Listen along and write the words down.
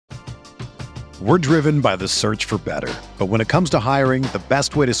We're driven by the search for better. But when it comes to hiring, the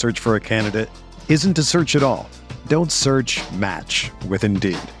best way to search for a candidate isn't to search at all. Don't search, match with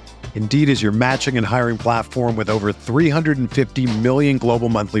Indeed. Indeed is your matching and hiring platform with over 350 million global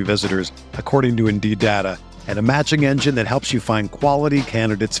monthly visitors, according to Indeed data, and a matching engine that helps you find quality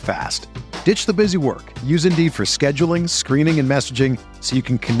candidates fast. Ditch the busy work. Use Indeed for scheduling, screening, and messaging so you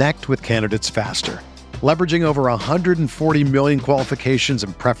can connect with candidates faster. Leveraging over 140 million qualifications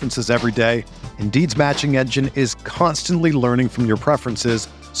and preferences every day, Indeed's matching engine is constantly learning from your preferences,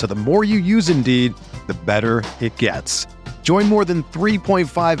 so the more you use Indeed, the better it gets. Join more than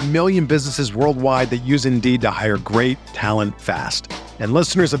 3.5 million businesses worldwide that use Indeed to hire great talent fast. And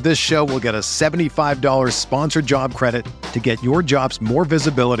listeners of this show will get a $75 sponsored job credit to get your jobs more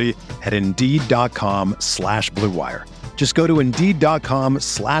visibility at Indeed.com/Blue Wire. Just go to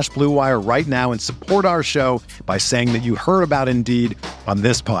Indeed.com/Blue Wire right now and support our show by saying that you heard about Indeed on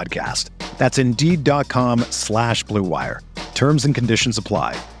this podcast. That's Indeed.com/Blue Wire. Terms and conditions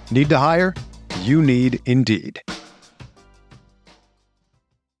apply. Need to hire? You need Indeed.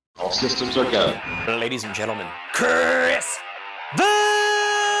 All systems are go. Ladies and gentlemen, Chris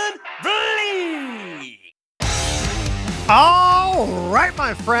Van Vliet! All right,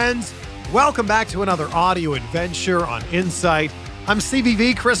 my friends. Welcome back to another audio adventure on Insight. I'm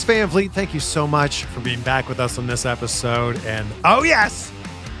CVV, Chris Van Vliet. Thank you so much for being back with us on this episode. And oh yes,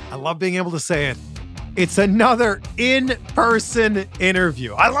 I love being able to say it. It's another in-person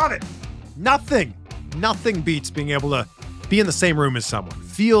interview. I love it. Nothing beats being able to be in the same room as someone,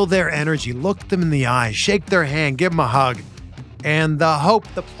 feel their energy, look them in the eye, shake their hand, give them a hug. And the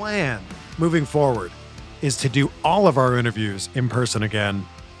hope, the plan moving forward is to do all of our interviews in person again,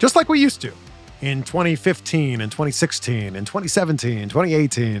 just like we used to in 2015 and 2016 and 2017,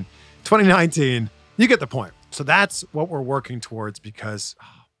 2018, 2019. You get the point. So that's what we're working towards because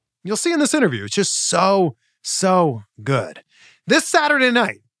you'll see in this interview, it's just so good. This Saturday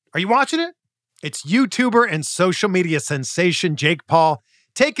night, are you watching it? It's YouTuber and social media sensation Jake Paul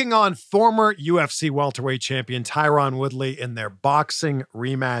taking on former UFC welterweight champion Tyron Woodley in their boxing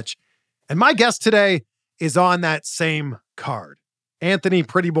rematch. And my guest today is on that same card, Anthony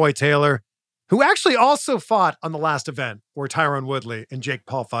Pretty Boy Taylor, who actually also fought on the last event where Tyron Woodley and Jake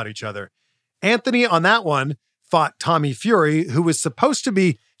Paul fought each other. Anthony on that one fought Tommy Fury, who was supposed to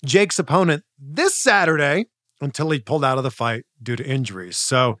be Jake's opponent this Saturday until he pulled out of the fight due to injuries.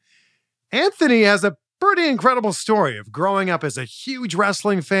 So Anthony has a pretty incredible story of growing up as a huge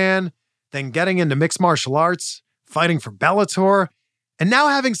wrestling fan, then getting into mixed martial arts, fighting for Bellator, and now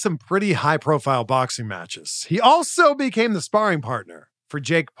having some pretty high-profile boxing matches. He also became the sparring partner for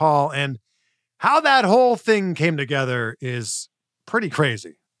Jake Paul, and how that whole thing came together is pretty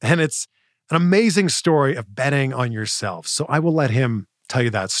crazy. And it's an amazing story of betting on yourself. So I will let him tell you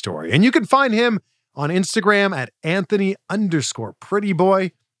that story. And you can find him on Instagram at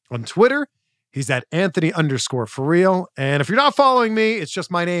Anthony_prettyboy. On Twitter, he's at Anthony_forreal. And if you're not following me, it's just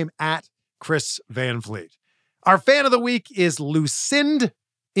my name at Chris Van Vliet. Our fan of the week is Lucinda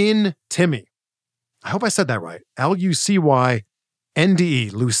in Timmy. I hope I said that right. Lucynde,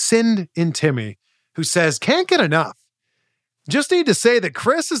 Lucinda in Timmy, who says, can't get enough. Just need to say that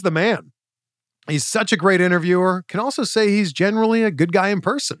Chris is the man. He's such a great interviewer. Can also say he's generally a good guy in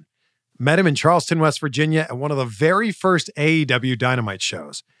person. Met him in Charleston, West Virginia at one of the very first AEW Dynamite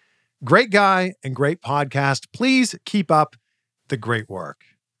shows. Great guy and great podcast. Please keep up the great work.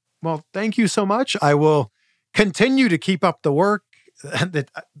 Well, thank you so much. I will continue to keep up the work.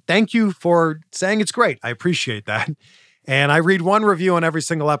 Thank you for saying it's great. I appreciate that. And I read one review on every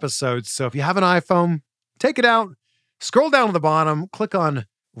single episode. So if you have an iPhone, take it out, scroll down to the bottom, click on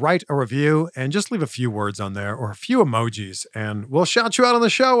write a review, and just leave a few words on there or a few emojis. And we'll shout you out on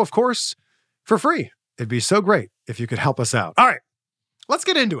the show, of course, for free. It'd be so great if you could help us out. All right, let's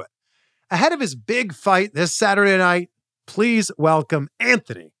get into it. Ahead of his big fight this Saturday night, please welcome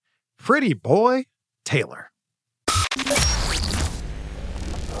Anthony Pretty Boy Taylor.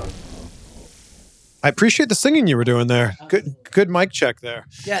 I appreciate the singing you were doing there. Good mic check there.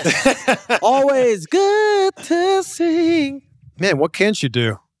 Yes. Always good to sing. Man, what can't you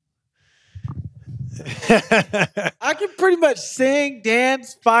do? I can pretty much sing,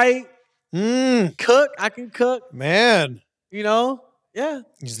 dance, fight, cook. I can cook. Man. You know? Yeah.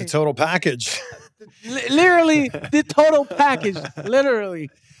 He's the total package. Literally, the total package. Literally.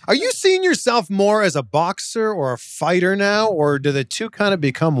 Are you seeing yourself more as a boxer or a fighter now, or do the two kind of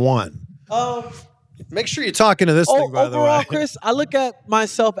become one? Make sure you're talking to this thing, by the way. Overall, Chris, I look at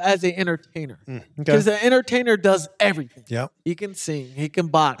myself as an entertainer. Because an entertainer does everything. Yep. He can sing, he can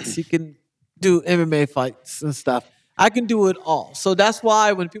box, he can do MMA fights and stuff. I can do it all. So that's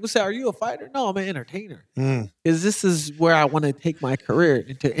why when people say, "Are you a fighter?" No, I'm an entertainer. Because this is where I want to take my career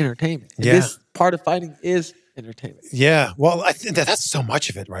into entertainment. And this part of fighting is entertainment. Yeah. Well, I think that's so much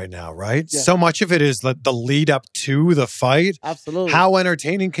of it right now, right? Yeah. So much of it is the lead up to the fight. Absolutely. How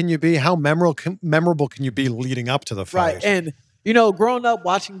entertaining can you be? How memorable can you be leading up to the fight? Right. And, growing up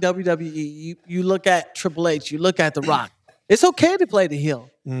watching WWE, you look at Triple H, you look at The Rock. It's okay to play the heel.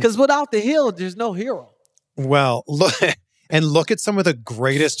 Because without the heel, there's no hero. Well, look at some of the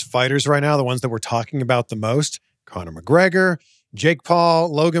greatest fighters right now, the ones that we're talking about the most. Conor McGregor, Jake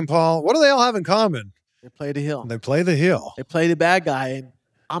Paul, Logan Paul. What do they all have in common? They play the heel. They play the heel. They play the bad guy. And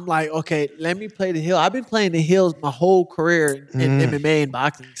I'm like, okay, let me play the heel. I've been playing the heels my whole career in MMA and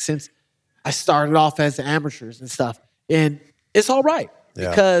boxing since I started off as amateurs and stuff. And it's all right. Yeah.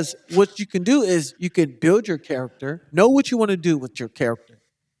 Because what you can do is you can build your character, know what you want to do with your character,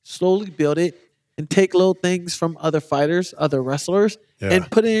 slowly build it, and take little things from other fighters, other wrestlers, and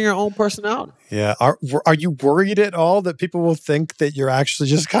put it in your own personality. Yeah. Are you worried at all that people will think that you're actually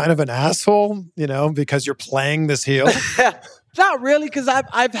just kind of an asshole, because you're playing this heel? Not really, because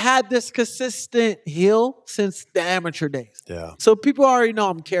I've had this consistent heel since the amateur days. Yeah. So people already know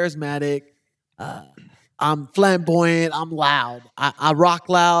I'm charismatic. I'm flamboyant. I'm loud. I rock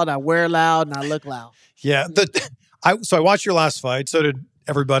loud. I wear loud, and I look loud. Yeah. So I watched your last fight. So did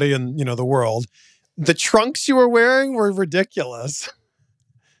everybody in the world. The trunks you were wearing were ridiculous.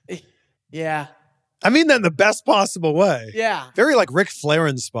 Yeah. I mean that in the best possible way. Yeah. Very like Ric Flair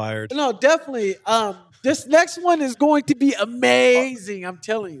inspired. No, definitely. This next one is going to be amazing. I'm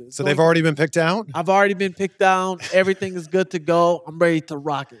telling you. So they've already been picked out? I've already been picked out. Everything is good to go. I'm ready to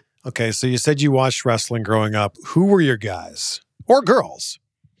rock it. Okay, so you said you watched wrestling growing up. Who were your guys? Or girls?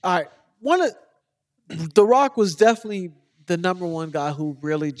 All right. The Rock was definitely the number one guy who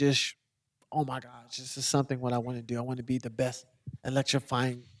really just, oh my gosh, this is something what I want to do. I want to be the best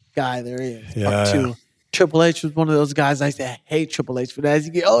electrifying guy there is. Yeah. Part two. Triple H was one of those guys I used to hate Triple H. But as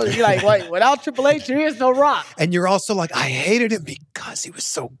you get older, you're like, wait, without Triple H, there is no Rock. And you're also like, I hated him because he was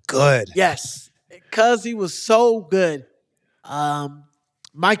so good. Yes, because he was so good.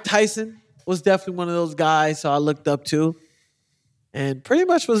 Mike Tyson was definitely one of those guys, so I looked up to. And pretty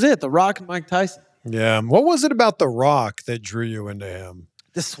much was it, The Rock and Mike Tyson. Yeah. What was it about The Rock that drew you into him?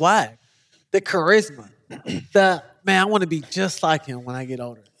 The swag, the charisma, I want to be just like him when I get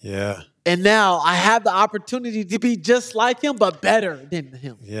older. Yeah. And now I have the opportunity to be just like him, but better than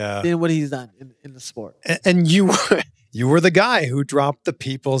him. Yeah. Than what he's done in the sport. And you were the guy who dropped the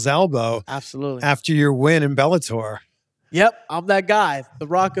people's elbow. Absolutely. After your win in Bellator. Yep, I'm that guy. The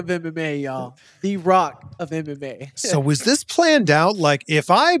Rock of MMA, y'all. The Rock of MMA. So was this planned out? Like,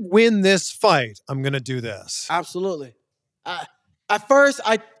 if I win this fight, I'm going to do this. Absolutely. At first,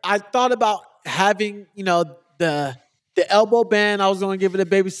 I thought about having, the elbow band. I was going to give it a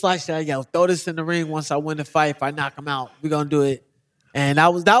baby slice. Throw this in the ring once I win the fight. If I knock him out, we're going to do it. And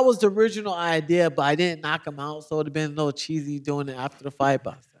that was the original idea, but I didn't knock him out, so it would have been a little cheesy doing it after the fight.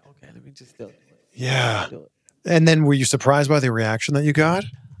 But I said, okay, let me just still do it. Yeah. Do it. And then were you surprised by the reaction that you got?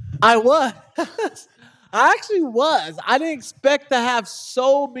 I was. I actually was. I didn't expect to have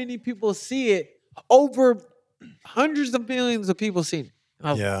so many people see it. Over hundreds of millions of people seen it. And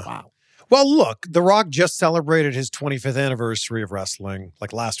I was like, wow. Well, look, The Rock just celebrated his 25th anniversary of wrestling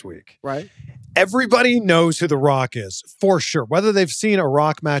like last week. Right. Everybody knows who The Rock is, for sure. Whether they've seen a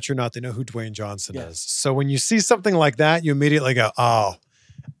Rock match or not, they know who Dwayne Johnson is. So when you see something like that, you immediately go, oh,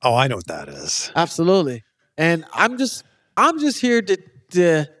 I know what that is. Absolutely. And I'm just here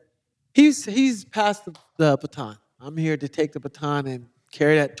to he's passed the baton. I'm here to take the baton and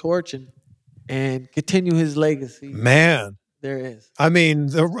carry that torch and continue his legacy. Man. There is. I mean,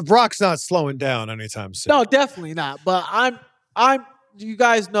 The Rock's not slowing down anytime soon. No, definitely not. But I'm you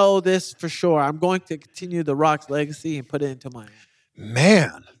guys know this for sure. I'm going to continue The Rock's legacy and put it into my own.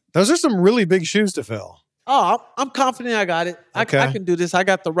 Man, those are some really big shoes to fill. Oh, I'm confident I got it. Okay. I can do this. I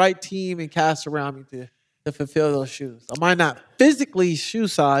got the right team and cast around me to fulfill those shoes. I might not physically shoe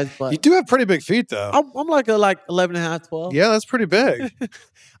size, but you do have pretty big feet, though. I'm like 11 and a half, 12. Yeah, that's pretty big.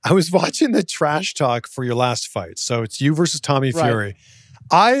 I was watching the trash talk for your last fight. So it's you versus Tommy Fury.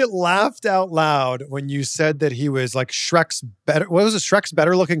 I laughed out loud when you said that he was like Shrek's better. What was it? Shrek's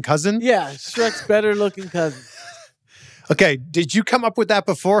better looking cousin? Yeah, Shrek's better looking cousin. Okay, did you come up with that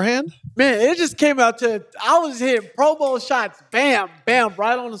beforehand? Man, it just came out I was hitting promo shots. Bam, bam,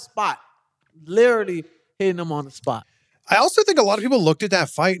 right on the spot. Literally hitting them on the spot. I also think a lot of people looked at that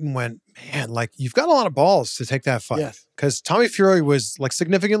fight and went, man, like you've got a lot of balls to take that fight. Yes. Because Tommy Fury was like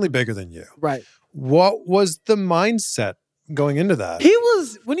significantly bigger than you. Right. What was the mindset going into that? He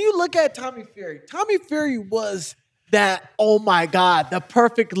was, when you look at Tommy Fury was that, oh my God, the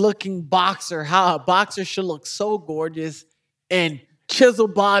perfect looking boxer, how a boxer should look so gorgeous and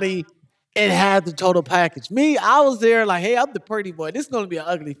chiseled body and had the total package. Me, I was there like, hey, I'm the pretty boy. This is going to be an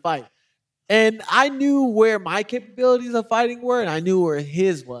ugly fight. And I knew where my capabilities of fighting were, and I knew where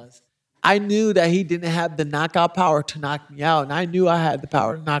his was. I knew that he didn't have the knockout power to knock me out, and I knew I had the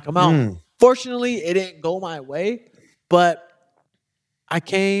power to knock him out. Fortunately, it didn't go my way, but I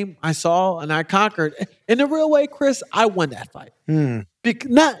came, I saw, and I conquered. In the real way, Chris, I won that fight.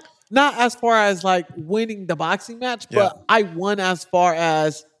 Not as far as like winning the boxing match, but I won as far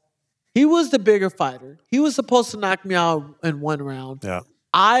as he was the bigger fighter. He was supposed to knock me out in one round. Yeah.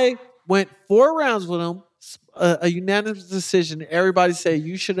 I went 4 rounds with him, a unanimous decision. Everybody said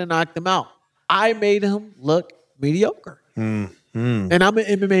you should have knocked him out. I made him look mediocre. And I'm an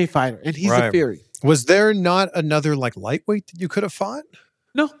MMA fighter, and he's a Fury. Was there not another like lightweight that you could have fought?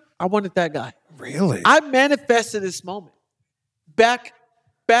 No, I wanted that guy. Really? I manifested this moment. Back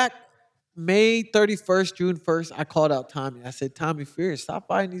May 31st, June 1st, I called out Tommy. I said, Tommy Fury, stop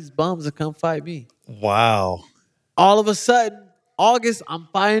fighting these bums and come fight me. Wow. All of a sudden, August, I'm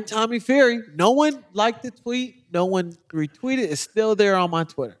fighting Tommy Fury. No one liked the tweet. No one retweeted. It's still there on my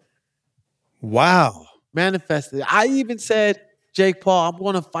Twitter. Wow. Manifested. I even said, Jake Paul, I'm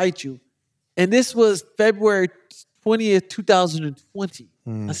going to fight you. And this was February 20th, 2020.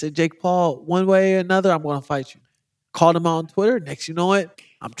 I said, Jake Paul, one way or another, I'm going to fight you. Called him out on Twitter. Next, you know what?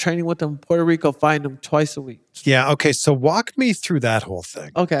 I'm training with him in Puerto Rico, fighting him twice a week. Yeah. Okay. So walk me through that whole thing.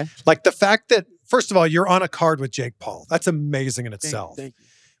 Okay. Like the fact that, first of all, you're on a card with Jake Paul. That's amazing in itself. Thank you.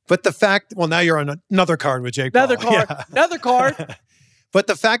 But the fact, well, now you're on another card with Jake Paul. Another card. But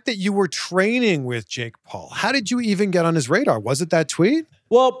the fact that you were training with Jake Paul, how did you even get on his radar? Was it that tweet?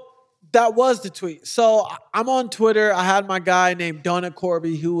 Well, that was the tweet. So I'm on Twitter. I had my guy named Donut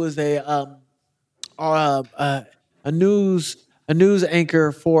Corby, who was a news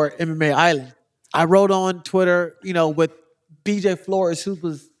anchor for MMA Island. I wrote on Twitter, with BJ Flores, who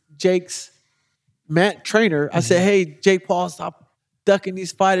was Jake's trainer. I said, hey, Jake Paul, stop ducking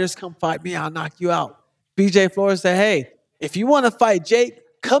these fighters. Come fight me. I'll knock you out. BJ Flores said, hey, if you want to fight Jake,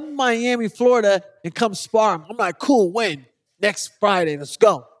 come to Miami, Florida, and come spar him. I'm like, cool, when? Next Friday, let's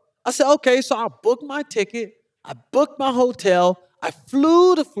go. I said, okay, so I booked my ticket. I booked my hotel. I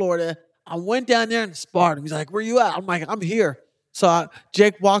flew to Florida. I went down there and sparred him. He's like, where you at? I'm like, I'm here. So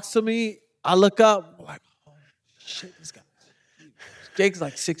Jake walks to me. I look up. I'm like, oh, shit, this guy. Jake's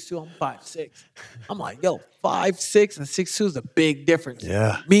like 6'2", I'm 5'6". I'm like, yo, 5'6" and 6'2" is a big difference.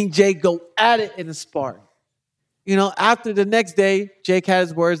 Yeah. Me and Jake go at it in the sparring. After the next day, Jake had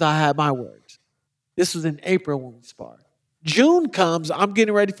his words, I had my words. This was in April when we sparred. June comes, I'm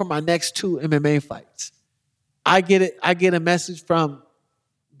getting ready for my next 2 MMA fights. I get a message from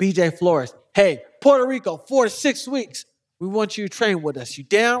BJ Flores. Hey, Puerto Rico, 4 to 6 weeks. We want you to train with us. You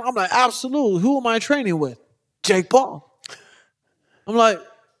down? I'm like, absolutely. Who am I training with? Jake Paul. I'm like,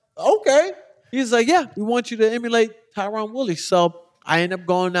 okay. He's like, yeah, we want you to emulate Tyron Woodley. So I end up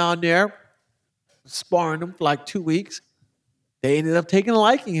going down there, sparring them for like 2 weeks. They ended up taking a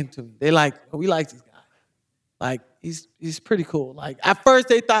liking to me. They like, oh, we like this guy. Like, he's pretty cool. Like, at first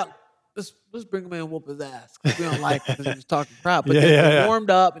they thought, let's bring him in and whoop his ass. Because we don't like him because he was talking crap. But they warmed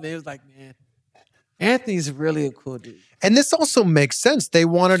up and they was like, man, Anthony's really a cool dude. And this also makes sense. They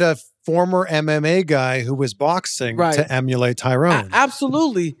wanted a former MMA guy who was boxing to emulate Tyrone.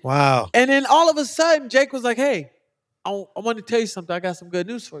 Absolutely. Wow. And then all of a sudden, Jake was like, hey, I want to tell you something. I got some good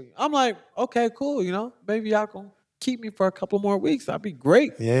news for you. I'm like, okay, cool. Maybe y'all can keep me for a couple more weeks. That'd be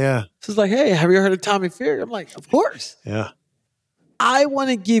great. Yeah. So it's like, hey, have you heard of Tommy Fury? I'm like, of course. Yeah. I want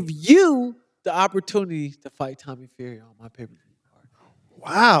to give you the opportunity to fight Tommy Fury on my pay-per-view card.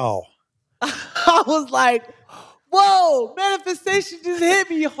 Wow. I was like, whoa, manifestation just hit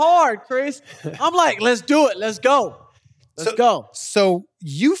me hard, Chris. I'm like, let's do it. Let's go. Let's go. So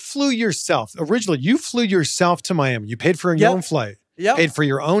you flew yourself. Originally, you flew yourself to Miami. You paid for your own flight. Yep. Paid for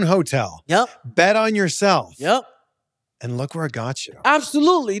your own hotel. Yep. Bet on yourself. Yep. And look where it got you.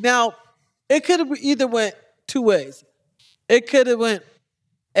 Absolutely. Now, it could have either went 2 ways. It could have went,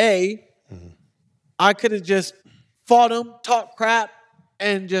 I could have just fought him, talked crap,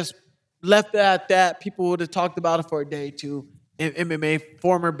 and just left it at that. People would have talked about it for a day or two. In MMA,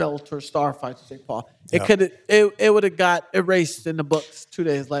 former Bellator star fighter Jake Paul. It would have got erased in the books 2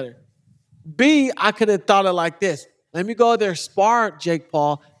 days later. B, I could have thought it like this. Let me go there, spar Jake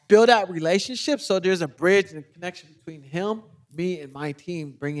Paul, build that relationship so there's a bridge and a connection between him, me, and my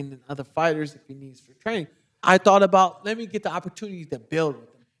team, bringing in other fighters if he needs for training. I thought about, let me get the opportunity to build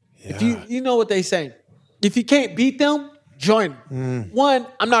with them. Yeah. If you know what they say. If you can't beat them, join them. One,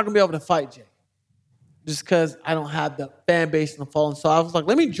 I'm not going to be able to fight Jake. just because I don't have the fan base and the following. So I was like,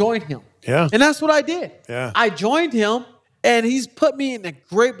 let me join him. Yeah. And that's what I did. Yeah. I joined him, and he's put me in a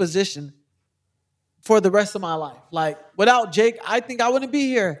great position for the rest of my life. Like, without Jake, I think I wouldn't be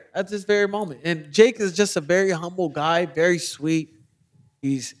here at this very moment. And Jake is just a very humble guy, very sweet.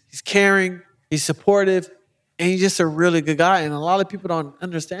 He's caring, he's supportive, and he's just a really good guy. And a lot of people don't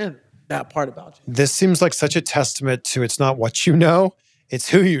understand that part about you. This seems like such a testament to it's not what you know, it's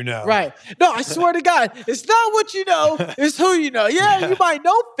who you know. Right. No, I swear to God, it's not what you know, it's who you know. Yeah, you might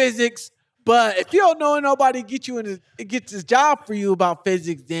know physics, but if you don't know nobody gets this job for you about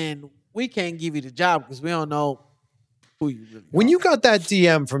physics, then we can't give you the job because we don't know who you really are. When you got that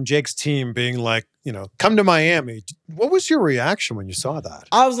DM from Jake's team being like, come to Miami, what was your reaction when you saw that?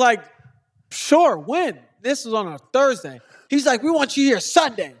 I was like, sure, when? This was on a Thursday. He's like, we want you here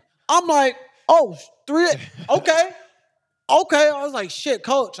Sunday. I'm like, oh, 3, okay. Okay. I was like, shit,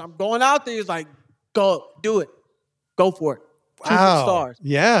 coach, I'm going out there. He's like, go, do it. Go for it. Shoot some stars.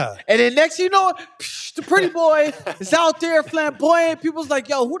 Yeah. And then next thing you know, the pretty boy is out there flamboyant. People's like,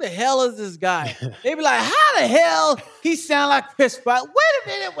 yo, who the hell is this guy? They be like, how the hell he sound like Chris Pratt? Wait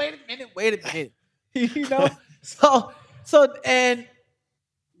a minute. So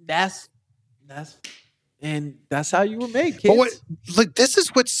and that's how you were made, kids. But this is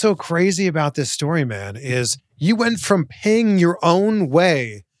what's so crazy about this story, man, is you went from paying your own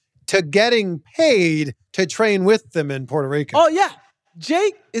way to getting paid to train with them in Puerto Rico. Oh, yeah.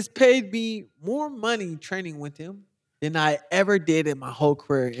 Jake has paid me more money training with him than I ever did in my whole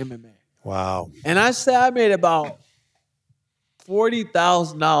career in MMA. Wow. And I say I made about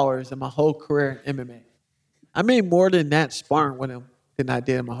 $40,000 in my whole career in MMA. I made more than that sparring with him than I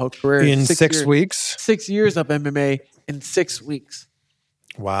did in my whole career. In 6 weeks? 6 years of MMA in 6 weeks.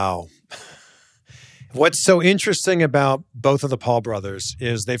 Wow. What's so interesting about both of the Paul brothers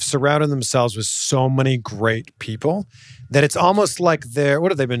is they've surrounded themselves with so many great people that it's almost like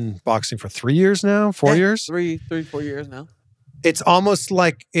what have they been boxing for 3 years now? 4 years? 4 years now. It's almost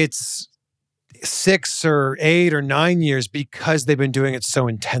like it's 6 or 8 or 9 years because they've been doing it so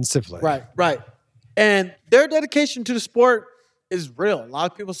intensively. Right. And their dedication to the sport is real. A lot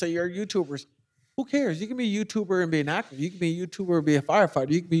of people say you're YouTubers. Who cares? You can be a YouTuber and be an actor. You can be a YouTuber and be a firefighter.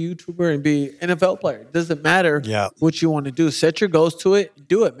 You can be a YouTuber and be an NFL player. It doesn't matter what you want to do. Set your goals to it.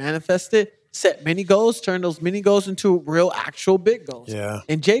 Do it. Manifest it. Set mini goals. Turn those mini goals into real, actual big goals. Yeah.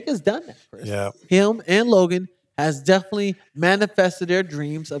 And Jake has done that, Chris. Yeah. Him and Logan has definitely manifested their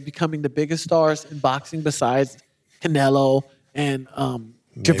dreams of becoming the biggest stars in boxing besides Canelo and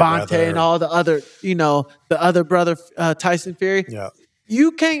Javante and all the other, the other brother, Tyson Fury. Yeah.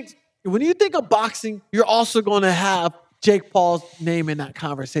 You can't. When you think of boxing, you're also going to have Jake Paul's name in that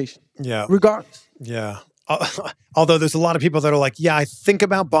conversation. Yeah. Regardless. Yeah. Although there's a lot of people that are like, yeah, I think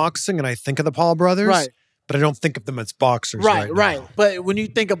about boxing and I think of the Paul brothers, right, but I don't think of them as boxers. Right. But when you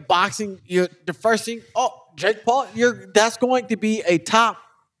think of boxing, the first thing, Jake Paul, that's going to be a top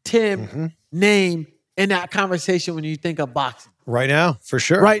 10 name in that conversation when you think of boxing. Right now, for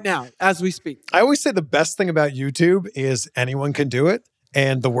sure. Right now, as we speak. I always say the best thing about YouTube is anyone can do it.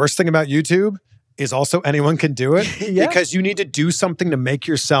 And the worst thing about YouTube is also anyone can do it because you need to do something to make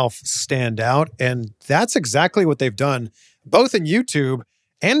yourself stand out. And that's exactly what they've done, both in YouTube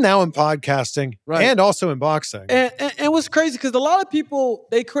and now in podcasting and also in boxing. And what's crazy, because a lot of people,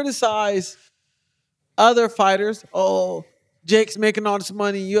 they criticize other fighters. Oh, Jake's making all this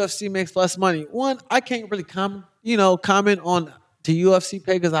money. UFC makes less money. One, I can't really comment on the UFC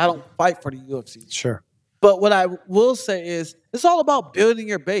pay because I don't fight for the UFC. Sure. But what I will say is it's all about building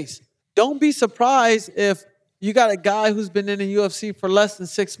your base. Don't be surprised if you got a guy who's been in the UFC for less than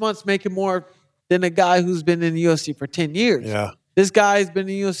 6 months making more than a guy who's been in the UFC for 10 years. Yeah. This guy's been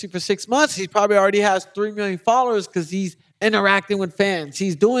in the UFC for 6 months. He probably already has 3 million followers because he's interacting with fans.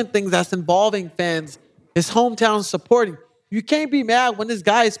 He's doing things that's involving fans. His hometown supporting. You can't be mad when this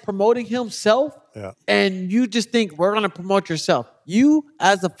guy is promoting himself and you just think we're going to promote yourself. You,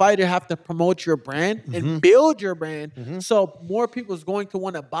 as a fighter, have to promote your brand and build your brand so more people is going to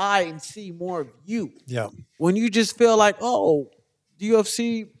want to buy and see more of you. Yeah. When you just feel like, the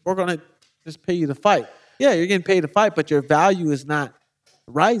UFC, we're going to just pay you to fight. Yeah, you're getting paid to fight, but your value is not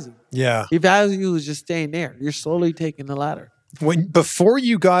rising. Yeah. Your value is just staying there. You're slowly taking the ladder. Before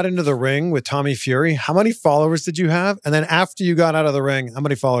you got into the ring with Tommy Fury, how many followers did you have? And then after you got out of the ring, how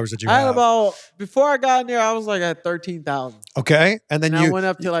many followers did you have? Before I got in there, I was like at 13,000. Okay. And then I went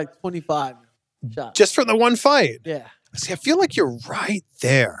up to like 25 shots. Just for the one fight? Yeah. See, I feel like you're right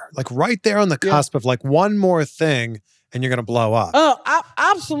there. Like right there on the cusp of like one more thing and you're going to blow up. Oh,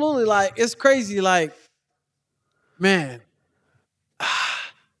 absolutely. Like, it's crazy. Like, man,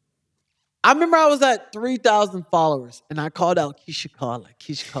 I remember I was at 3,000 followers, and I called out Keisha Cole. Like,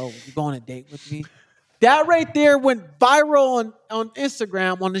 Keisha Cole, you go on a date with me? That right there went viral on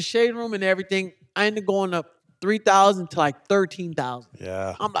Instagram, on the Shade Room and everything. I ended up going up 3,000 to like 13,000.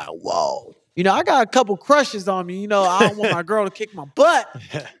 Yeah. I'm like, whoa. You know, I got a couple crushes on me. You know, I don't want my girl to kick my butt.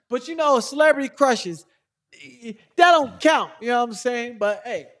 But, you know, celebrity crushes, that don't count. You know what I'm saying? But,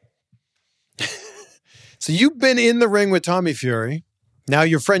 hey. So you've been in the ring with Tommy Fury. Now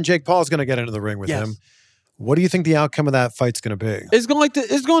your friend Jake Paul is going to get into the ring with him. What do you think the outcome of that fight's going to be? It's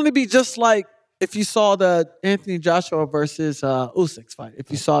going to be just like if you saw the Anthony Joshua versus Usyk's fight.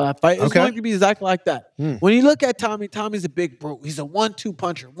 If you saw that fight, it's going to be exactly like that. When you look at Tommy, Tommy's a big brute. He's a 1-2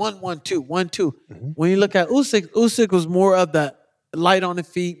 puncher. 1-1-2, 1-2. When you look at Usyk was more of the light on the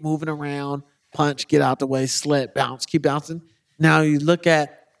feet, moving around, punch, get out the way, slip, bounce, keep bouncing. Now you look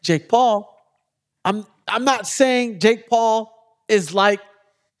at Jake Paul. I'm not saying Jake Paul is like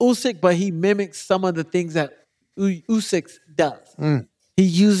Usyk, but he mimics some of the things that Usyk does. He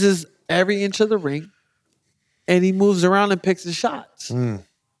uses every inch of the ring, and he moves around and picks his shots.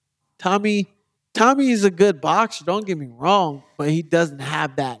 Tommy is a good boxer, don't get me wrong, but he doesn't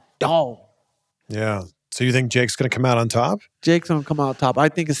have that dog. Yeah. So you think Jake's going to come out on top? Jake's going to come out top. I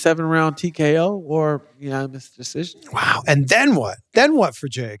think a 7-round TKO or unanimous decision. Wow. And then what? Then what for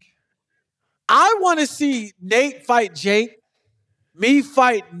Jake? I want to see Nate fight Jake, me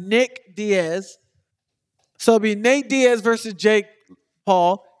fight Nick Diaz. So it'll be Nate Diaz versus Jake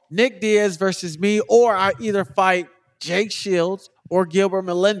Paul, Nick Diaz versus me, or I either fight Jake Shields or Gilbert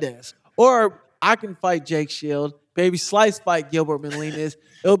Melendez. Or I can fight Jake Shields, Baby Slice fight Gilbert Melendez.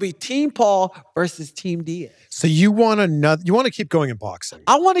 It'll be Team Paul versus Team Diaz. So you want to keep going in boxing?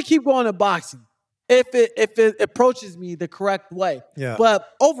 I want to keep going in boxing if it approaches me the correct way. Yeah. But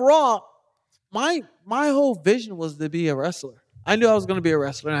overall, my whole vision was to be a wrestler. I knew I was going to be a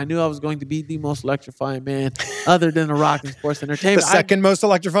wrestler, and I knew I was going to be the most electrifying man other than The Rock in sports entertainment. The second most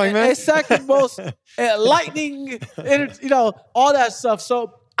electrifying man? The second most lightning, all that stuff.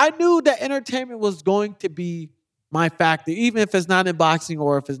 So I knew that entertainment was going to be my factor, even if it's not in boxing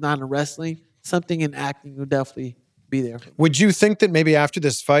or if it's not in wrestling. Something in acting will definitely be there. Would you think that maybe after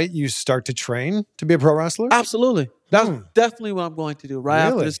this fight, you start to train to be a pro wrestler? Absolutely. That's definitely what I'm going to do. Right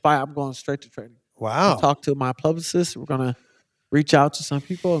Really? after this fight, I'm going straight to training. Wow. I'll talk to my publicist. We're going to reach out to some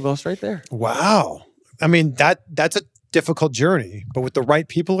people and go straight there. Wow. I mean, that's a difficult journey, but with the right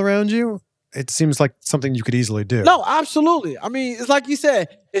people around you, it seems like something you could easily do. No, absolutely. I mean, it's like you said,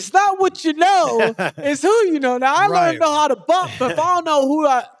 it's not what you know, it's who you know. Now I learned know how to bump, but if I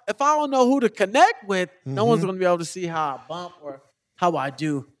don't know who to connect with, no one's going to be able to see how I bump or how I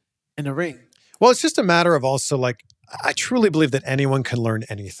do in the ring. Well, it's just a matter of also like, I truly believe that anyone can learn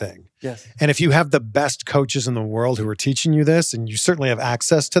anything. Yes. And if you have the best coaches in the world who are teaching you this, and you certainly have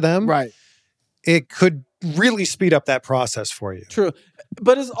access to them, right, it could really speed up that process for you. True.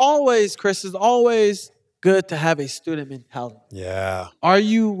 But it's always good to have a student mentality. Yeah. Are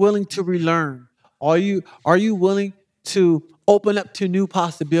you willing to relearn? Are you willing to open up to new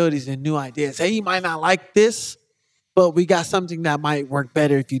possibilities and new ideas? Hey, you might not like this, but we got something that might work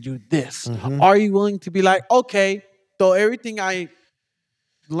better if you do this. Are you willing to be like, okay, throw everything I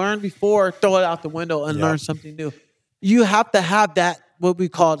learned before, throw it out the window and learn something new? You have to have that, what we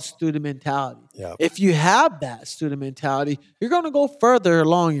call student mentality. Yep. If you have that student mentality, you're going to go further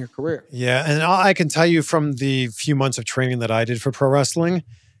along your career. Yeah, and I can tell you from the few months of training that I did for pro wrestling,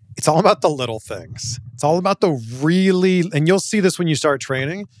 it's all about the little things. It's all about the really, and you'll see this when you start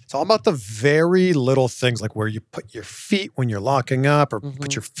training, it's all about the very little things, like where you put your feet when you're locking up or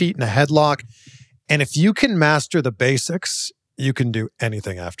put your feet in a headlock. And if you can master the basics, you can do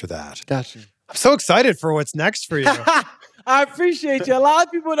anything after that. Gotcha. I'm so excited for what's next for you. I appreciate you. A lot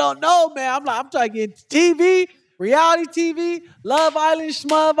of people don't know, man. I'm trying to get into TV, reality TV, Love Island,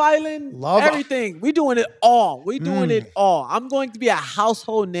 Schmub Island, everything. We doing it all. We doing it all. I'm going to be a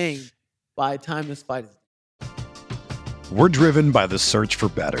household name by the time this fight is. We're driven by the search for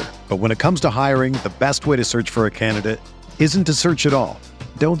better. But when it comes to hiring, the best way to search for a candidate isn't to search at all.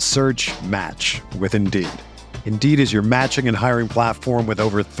 Don't search, match with Indeed. Indeed is your matching and hiring platform with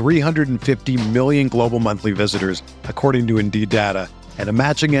over 350 million global monthly visitors, according to Indeed data, and a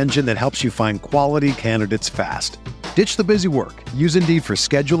matching engine that helps you find quality candidates fast. Ditch the busy work. Use Indeed for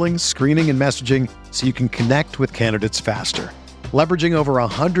scheduling, screening, and messaging so you can connect with candidates faster. Leveraging over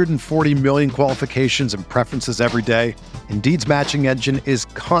 140 million qualifications and preferences every day, Indeed's matching engine is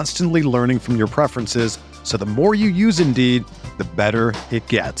constantly learning from your preferences, so the more you use Indeed, the better it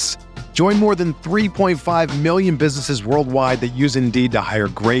gets. Join more than 3.5 million businesses worldwide that use Indeed to hire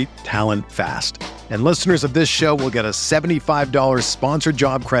great talent fast. And listeners of this show will get a $75 sponsored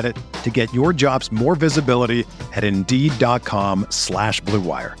job credit to get your jobs more visibility at Indeed.com/Blue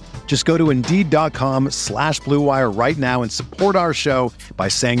Wire. Just go to Indeed.com/Blue Wire right now and support our show by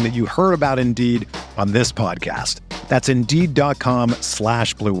saying that you heard about Indeed on this podcast. That's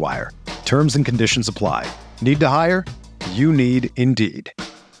Indeed.com/Blue Wire. Terms and conditions apply. Need to hire? You need Indeed.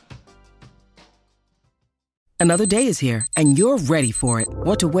 Another day is here, and you're ready for it.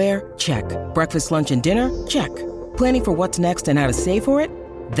 What to wear? Check. Breakfast, lunch, and dinner? Check. Planning for what's next and how to save for it?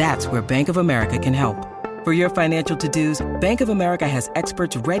 That's where Bank of America can help. For your financial to-dos, Bank of America has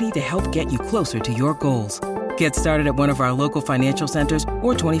experts ready to help get you closer to your goals. Get started at one of our local financial centers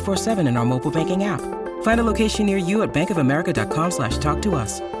or 24/7 in our mobile banking app. Find a location near you at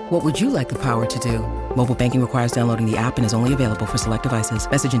bankofamerica.com/talktous. What would you like the power to do? Mobile banking requires downloading the app and is only available for select devices.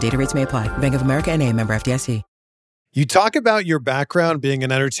 Message and data rates may apply. Bank of America NA, member FDIC. You talk about your background being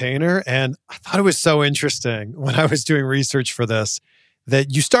an entertainer, and I thought it was so interesting when I was doing research for this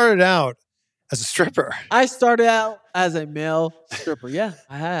that you started out as a stripper. I started out as a male stripper. Yeah,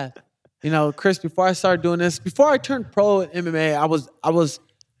 I had. Chris, before I started doing this, before I turned pro in MMA, I was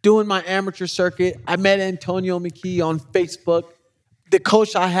doing my amateur circuit. I met Antonio McKee on Facebook, the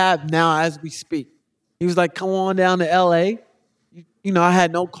coach I have now as we speak. He was like, come on down to LA. I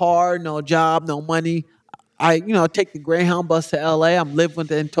had no car, no job, no money. I take the Greyhound bus to LA. I'm living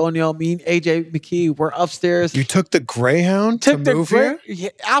with Antonio. Me and AJ McKee, we're upstairs. You took the Greyhound to move here? Yeah,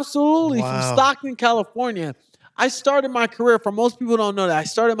 absolutely. Wow. From Stockton, California. I started my career, for most people don't know that, I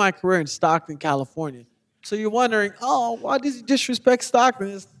started my career in Stockton, California. So you're wondering, why does he disrespect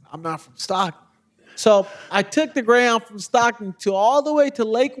Stockton? I'm not from Stockton. So I took the Greyhound from Stockton all the way to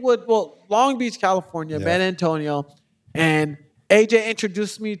Lakewood, Long Beach, California, met Antonio, and AJ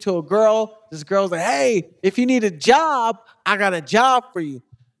introduced me to a girl. This girl's like, hey, if you need a job, I got a job for you.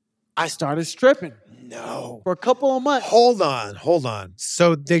 I started stripping. No. For a couple of months. Hold on.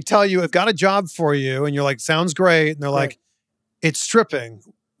 So they tell you, I've got a job for you, and you're like, sounds great. And they're like, it's stripping.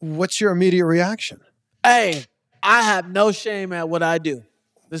 What's your immediate reaction? Hey, I have no shame at what I do.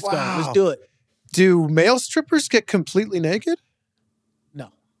 Let's go. Let's do it. Do male strippers get completely naked?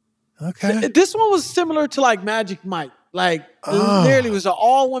 No. Okay. This one was similar to like Magic Mike. Like, literally was an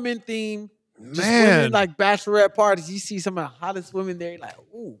all-women theme. Just women, like bachelorette parties. You see some of the hottest women there. You're like,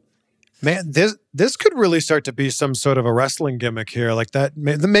 ooh. Man, this could really start to be some sort of a wrestling gimmick here. Like that,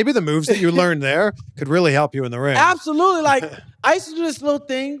 maybe the moves that you learned there could really help you in the ring. Absolutely. Like, I used to do this little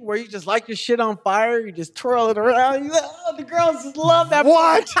thing where you just light your shit on fire. You just twirl it around. The girls just love that.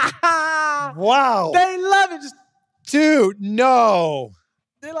 What? Wow. They love it. Dude, no.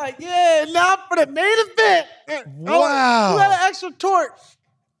 They're like, yeah, now for the main event. Wow. You got an extra torque.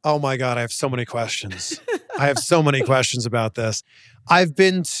 Oh my God, I have so many questions. I have so many questions about this. I've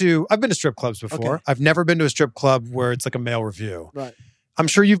been to strip clubs before. Okay. I've never been to a strip club where it's like a male review. Right. I'm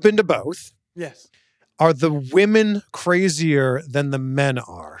sure you've been to both. Yes. Are the women crazier than the men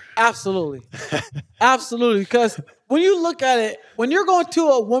are? Absolutely. Absolutely. Because when you look at it, when you're going to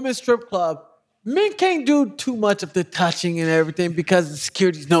a women's strip club, men can't do too much of the touching and everything because the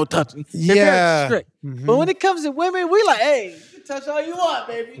security's no touching. They're very strict. Mm-hmm. But when it comes to women, we like, hey, you can touch all you want,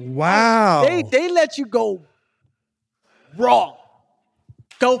 baby. Wow. They let you go raw.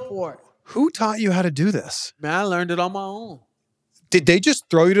 Go for it. Who taught you how to do this? Man, I learned it on my own. Did they just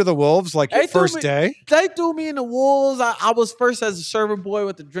throw you to the wolves like your first day? They threw me in the wolves. I was first as a server boy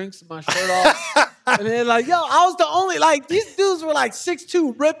with the drinks and my shirt off. And then I was the only, these dudes were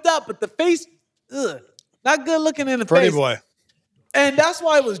 6'2", ripped up, but the face, not good looking in the face. Pretty boy. And that's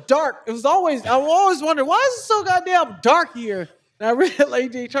why it was dark. I always wondered, why is it so goddamn dark here? And I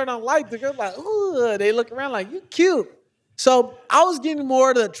realized they turned on lights. The girls they look around like, you cute. So I was getting more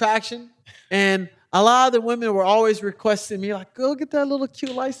of the attraction, and a lot of the women were always requesting me, like, go get that little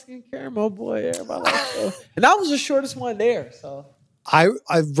cute light-skinned caramel boy. Everybody and I was the shortest one there. So I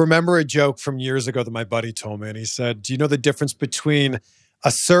remember a joke from years ago that my buddy told me, and he said, do you know the difference between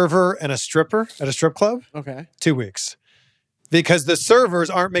a server and a stripper at a strip club? Okay. 2 weeks. Because the servers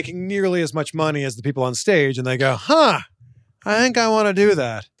aren't making nearly as much money as the people on stage, and they go, I think I want to do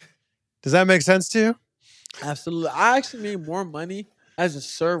that. Does that make sense to you? Absolutely. I actually made more money as a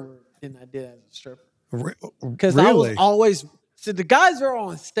server than I did as a stripper. Because really? I was always, so the guys were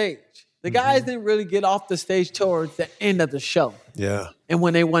on stage. The guys didn't really get off the stage towards the end of the show. Yeah. And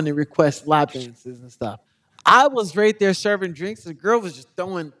when they wanted to request lap dances and stuff. I was right there serving drinks. The girl was just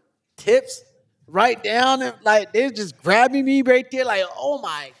throwing tips right down. And they were just grabbing me right there like, oh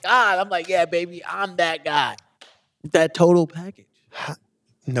my God. I'm like, yeah, baby, I'm that guy. That total package.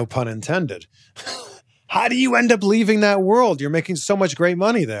 No pun intended. How do you end up leaving that world? You're making so much great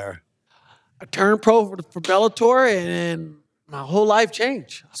money there. I turned pro for Bellator, and my whole life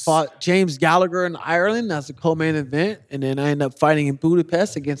changed. I fought James Gallagher in Ireland as a co-main event, and then I ended up fighting in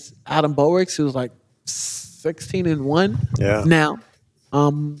Budapest against Adam Boericks, who was like 16-1 Yeah. now.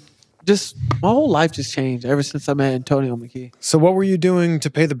 Just my whole life just changed ever since I met Antonio McKee. So what were you doing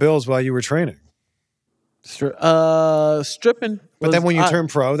to pay the bills while you were training? Stripping. But then when you turned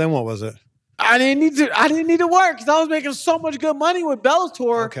pro, then what was it? I didn't need to work because I was making so much good money with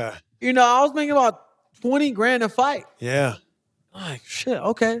Bellator. Okay. You know, I was making about 20 grand a fight. Yeah. I'm like, shit,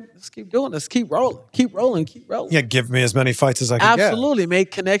 okay, let's keep doing this. Keep rolling. Yeah, give me as many fights as I can get. Absolutely. Make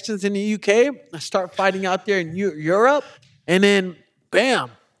connections in the UK. I start fighting out there in Europe. And then,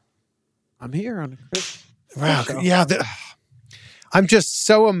 bam, I'm here on the Chris. Wow. show. Yeah. I'm just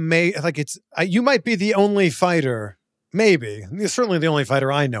so amazed. Like you might be the only fighter, maybe, you're certainly the only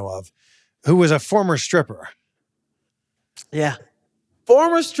fighter I know of, who was a former stripper. Yeah.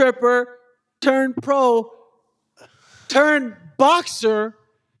 Former stripper, turned pro, turned boxer,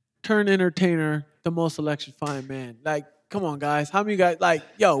 turned entertainer, the most electrifying man. Like, come on, guys. How many guys, like,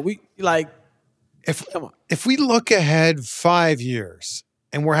 yo, come on. If we look ahead 5 years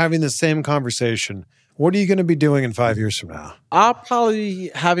and we're having the same conversation, what are you going to be doing in 5 years from now? I'll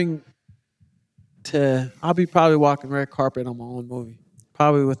probably probably walking red carpet on my own movie.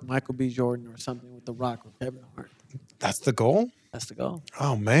 Probably with Michael B. Jordan or something with The Rock or Kevin Hart. That's the goal? That's the goal.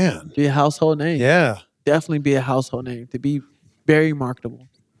 Oh, man. Be a household name. Yeah. Definitely be a household name. To be very marketable.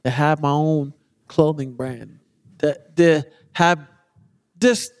 To have my own clothing brand. To have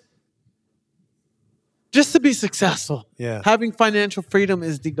just to be successful. Yeah. Having financial freedom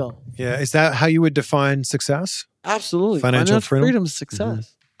is the goal. Yeah. Is that how you would define success? Absolutely. Financial freedom is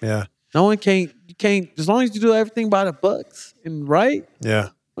success. Yeah. No one you can't, as long as you do everything by the books and right, Yeah.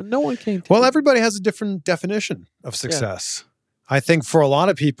 but no one can. Well, everybody has a different definition of success. I think for a lot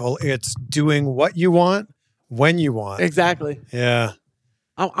of people, it's doing what you want when you want. Exactly. Yeah.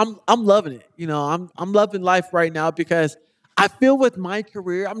 I'm loving it. You know, I'm loving life right now because I feel with my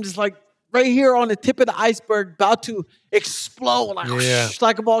career, I'm just like right here on the tip of the iceberg, about to explode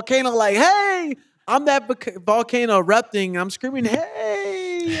like a volcano. Like, hey, I'm that volcano erupting. I'm screaming,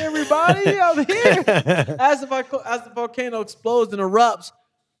 hey, everybody, I'm here. As the volcano explodes and erupts,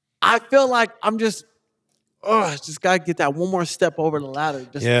 I feel like I'm just got to get that one more step over the ladder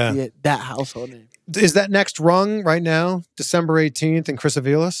just to get that household name. Is that next rung right now, December 18th in Chris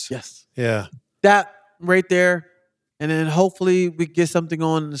Aviles? Yes. Yeah. That right there. And then hopefully we get something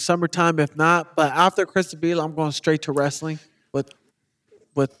on in the summertime. If not, but after Chris Aviles, I'm going straight to wrestling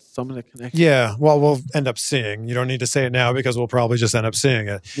with some of the connections. Yeah. Well, we'll end up seeing. You don't need to say it now because we'll probably just end up seeing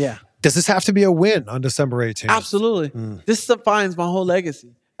it. Yeah. Does this have to be a win on December 18th? Absolutely. This defines my whole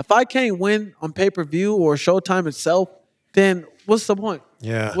legacy. If I can't win on pay-per-view or Showtime itself, then what's the point?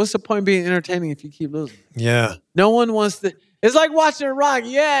 Yeah. What's the point being entertaining if you keep losing? Yeah. No one wants to. It's like watching a Rock,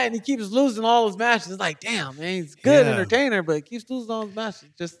 and he keeps losing all his matches. It's like, damn, man, he's a good entertainer, but he keeps losing all his matches.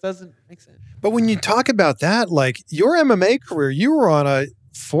 It just doesn't make sense. But when you talk about that, like your MMA career, you were on a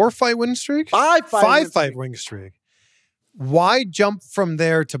 4-fight win streak? 5-fight win streak. Why jump from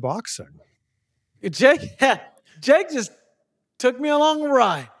there to boxing? Jake just took me along the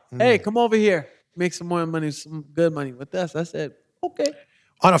ride. Hey, come over here. Make some more money, some good money with us. I said, okay.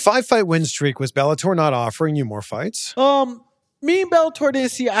 On a 5-fight win streak, was Bellator not offering you more fights? Me and Bellator didn't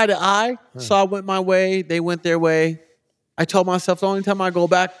see eye to eye, so I went my way. They went their way. I told myself the only time I go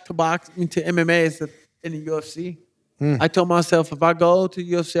back to boxing, to MMA is in the UFC. I told myself if I go to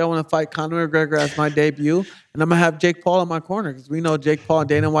UFC, I want to fight Conor McGregor as my debut, and I'm going to have Jake Paul in my corner because we know Jake Paul and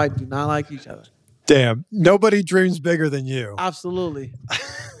Dana White do not like each other. Damn. Nobody dreams bigger than you. Absolutely.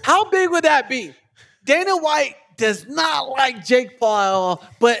 How big would that be? Dana White does not like Jake Paul at all,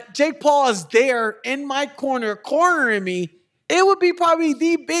 but Jake Paul is there in my cornering me. It would be probably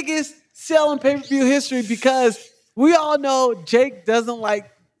the biggest sell in pay-per-view history because we all know Jake doesn't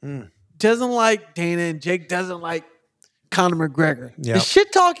like Dana, and Jake doesn't like Conor McGregor. Yep. The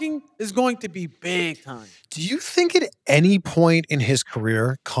shit talking is going to be big time. Do you think at any point in his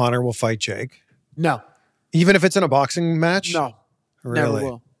career, Conor will fight Jake? No. Even if it's in a boxing match? No. Really? Never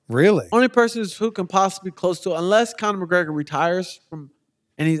will. Really? Only person who can possibly be close to, unless Conor McGregor retires and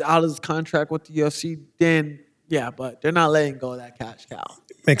he's out of his contract with the UFC, then but they're not letting go of that cash cow.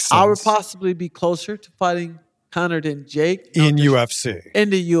 Makes sense. I would possibly be closer to fighting Conor than Jake. In UFC. In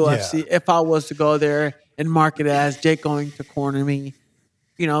the UFC, if I was to go there and market it as Jake going to corner me.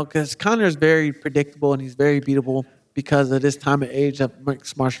 You know, because Conor is very predictable and he's very beatable because of this time of age of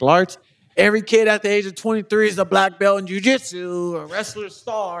mixed martial arts. Every kid at the age of 23 is a black belt in jiu-jitsu, a wrestler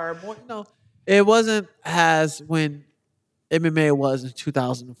star. It wasn't as when MMA was in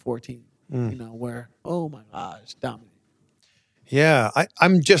 2014. where, oh my gosh, dominant. Yeah,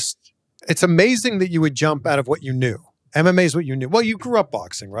 I'm just, it's amazing that you would jump out of what you knew. MMA is what you knew. Well, you grew up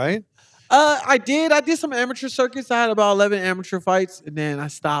boxing, right? I did some amateur circuits. I had about 11 amateur fights, and then I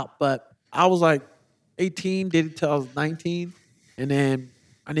stopped. But I was like 18, did it till I was 19, and then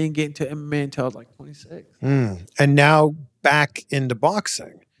I didn't get into MMA until I was like 26. And now back into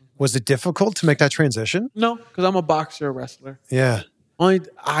boxing. Was it difficult to make that transition? No, because I'm a boxer, wrestler. Yeah. I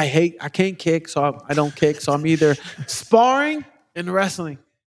can't kick, so I don't kick. So I'm either sparring and wrestling.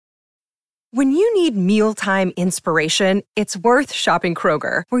 When you need mealtime inspiration, it's worth shopping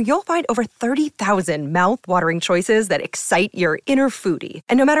Kroger, where you'll find over 30,000 mouth-watering choices that excite your inner foodie.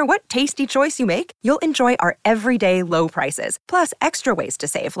 And no matter what tasty choice you make, you'll enjoy our everyday low prices, plus extra ways to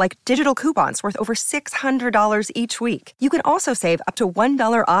save, like digital coupons worth over $600 each week. You can also save up to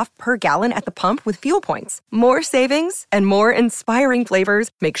 $1 off per gallon at the pump with fuel points. More savings and more inspiring flavors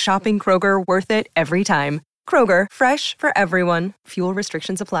make shopping Kroger worth it every time. Kroger, fresh for everyone. Fuel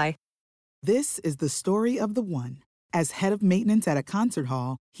restrictions apply. This is the story of the one. As head of maintenance at a concert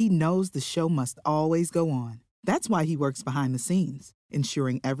hall, he knows the show must always go on. That's why he works behind the scenes,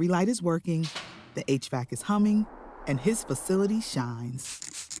 ensuring every light is working, the HVAC is humming, and his facility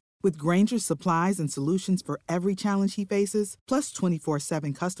shines. With Grainger's supplies and solutions for every challenge he faces, plus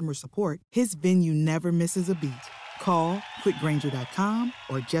 24/7 customer support, his venue never misses a beat. Call quickgrainger.com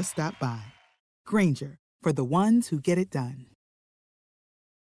or just stop by. Grainger, for the ones who get it done.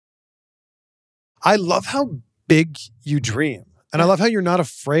 I love how big you dream. And I love how you're not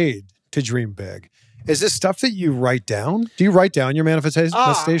afraid to dream big. Is this stuff that you write down? Do you write down your manifestations?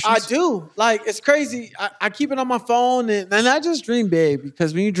 I do. Like, it's crazy. I keep it on my phone, and I just dream big,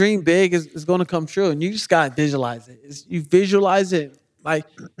 because when you dream big, it's going to come true. And you just got to visualize it. You visualize it. Like,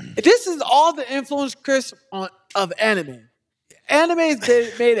 this is all the influence, Chris, of anime. Anime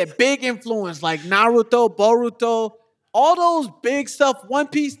has made a big influence, like Naruto, Boruto, all those big stuff, One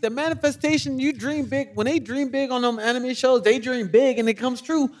Piece, the manifestation, you dream big. When they dream big on them anime shows, they dream big and it comes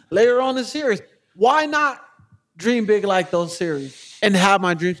true later on in the series. Why not dream big like those series and have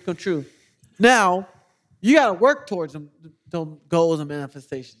my dreams come true? Now, you got to work towards them goals and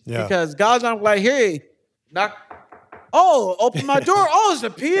manifestations. Yeah. Because God's not like, hey, open my door. Oh, it's a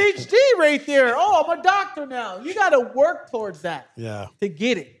PhD right there. Oh, I'm a doctor now. You got to work towards that to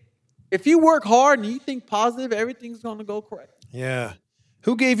get it. If you work hard and you think positive, everything's going to go correct. Yeah.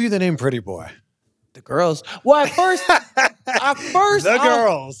 Who gave you the name Pretty Boy? The girls. Well, at first, the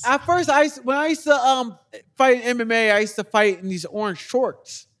girls. At first, when I used to fight in MMA, I used to fight in these orange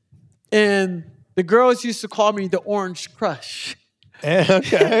shorts, and the girls used to call me the Orange Crush.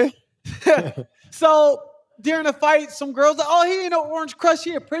 Okay. So during the fight, some girls like, "Oh, he ain't no Orange Crush,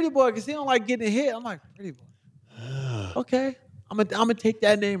 he a pretty boy because he don't like getting hit." I'm like, "Pretty boy." Okay. I'm gonna take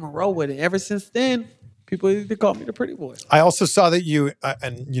that name and roll with it. Ever since then, people used to call me the Pretty Boy. I also saw that you,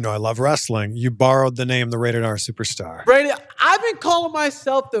 and I love wrestling, you borrowed the name the Rated R Superstar. I've been calling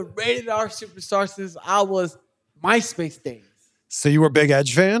myself the Rated R Superstar since I was MySpace days. So you were a big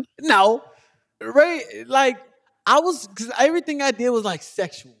Edge fan? No. Because everything I did was like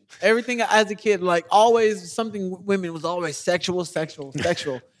sexual. Everything as a kid, like always, something with women was always sexual.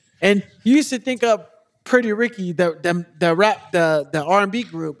 And you used to think of Pretty Ricky, the rap, the R&B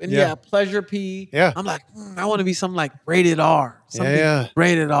group, and Pleasure P. Yeah. I'm like, I want to be something like Rated R. Something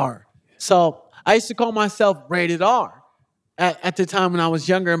Rated R. So I used to call myself Rated R at the time when I was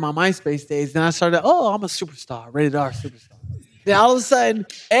younger in my MySpace days. Then I started, I'm a superstar, Rated R superstar. Then all of a sudden,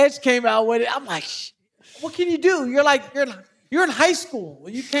 Edge came out with it. I'm like, what can you do? You're in high school.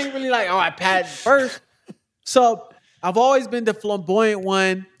 You can't really I patent first. So I've always been the flamboyant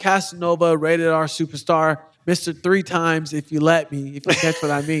one, Casanova, Rated R Superstar, Mr. 3 times if you let me, if you catch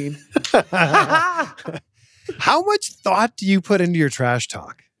what I mean. How much thought do you put into your trash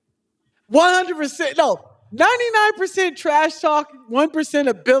talk? 100%. No, 99% trash talk, 1%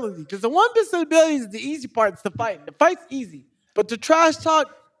 ability. Because the 1% ability is the easy part. It's the fight. The fight's easy. But the trash talk,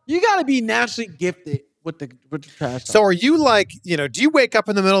 you got to be naturally gifted with the trash talk. So are you do you wake up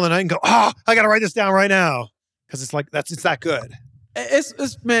in the middle of the night and go, I got to write this down right now? Because it's that good.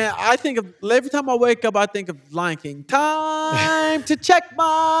 It's man, I think of every time I wake up, I think of Lion King. Time to check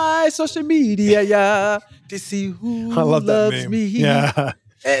my social media, to see who loves me. Yeah.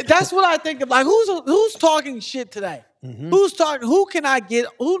 That's what I think of. Like, who's talking shit today? Mm-hmm. Who's talking?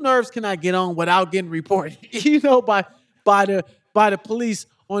 Who nerves can I get on without getting reported? By the police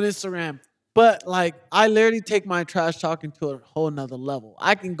on Instagram. But I literally take my trash talking to a whole nother level.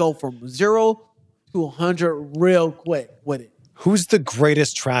 I can go from 0 to 100 real quick with it. Who's the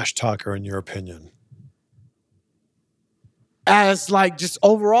greatest trash talker in your opinion? as like just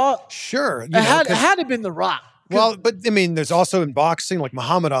overall, Sure. it had to been The Rock. Well, but I mean, there's also in boxing, like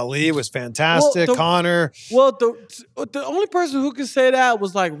Muhammad Ali was fantastic. Conor. Well, the only person who could say that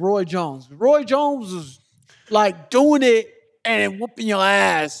was like Roy Jones. Roy Jones was like doing it and whooping your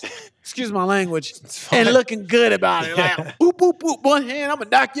ass. Excuse my language. And looking good about it. Like boop, boop, boop, one hand. I'm gonna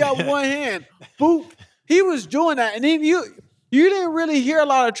knock you out with one hand. Boop. He was doing that. And then you didn't really hear a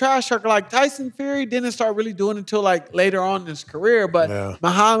lot of trash talk. Like Tyson Fury didn't start really doing it until like later on in his career. But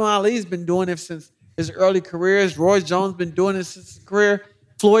Muhammad Ali's been doing it since his early careers. Roy Jones been doing it since his career.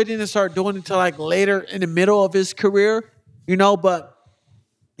 Floyd didn't start doing it until like later in the middle of his career, but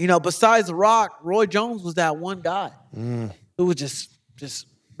besides The Rock, Roy Jones was that one guy who was just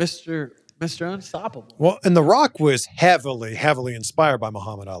Mr. Unstoppable. Well, and The Rock was heavily, heavily inspired by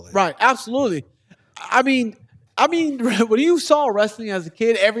Muhammad Ali. Right, absolutely. I mean, when you saw wrestling as a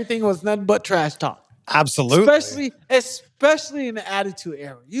kid, everything was nothing but trash talk. Absolutely. Especially in the Attitude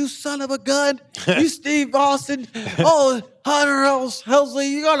Era. You son of a gun. You Steve Austin. Oh, Hunter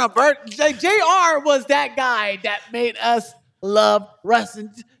Helsley, you're going to burn. JR was that guy that made us love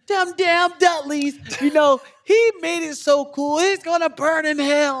wrestling. Them damn Dudleys. He made it so cool. He's going to burn in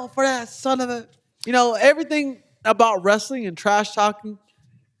hell for that son of a... everything about wrestling and trash talking,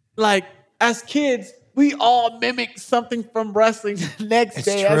 like, as kids... We all mimic something from wrestling the next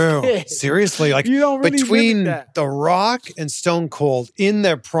day. True. As kids. Seriously, like you don't really between that. The Rock and Stone Cold in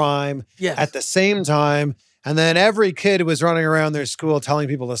their prime at the same time, and then every kid was running around their school telling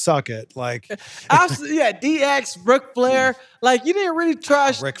people to suck it. Like, absolutely, DX, Ric Flair. Like, you didn't really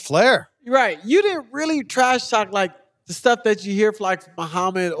trash Ric Flair, right? You didn't really trash talk like the stuff that you hear from like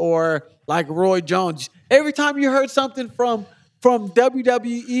Muhammad or like Roy Jones. Every time you heard something from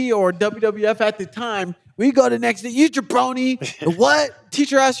WWE or WWF at the time, we go to the next day. You jabroni. What?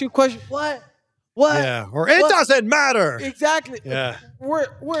 Teacher asks you a question. What? Yeah. Or it doesn't matter. Exactly. Yeah.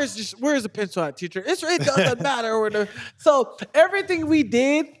 Where's the pencil at, teacher? It doesn't matter. So everything we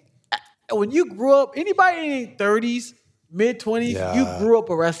did when you grew up, anybody in their 30s, mid-20s, you grew up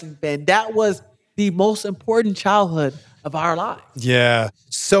a wrestling fan. That was the most important childhood of our lives. Yeah.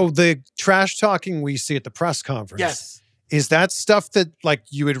 So the trash talking we see at the press conference. Yes. Is that stuff that like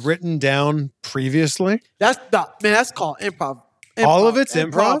you had written down previously? That's called improv. All of it's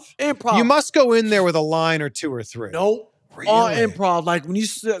improv? Improv. You must go in there with a line or two or three. Nope. Really? All improv. Like when you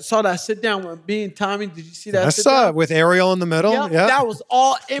saw that sit down with me and Tommy, did you see that? I saw it with Ariel in the middle. Yep, yeah. That was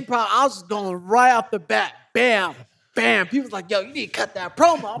all improv. I was just going right off the bat. Bam. Bam. People was like, yo, you need to cut that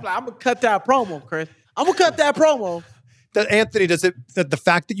promo. I'm like, I'm going to cut that promo, Chris. I'm going to cut that promo. Anthony, the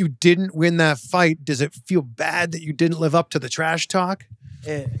fact that you didn't win that fight, does it feel bad that you didn't live up to the trash talk?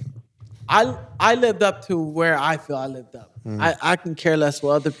 I lived up to where I feel I lived up. I can care less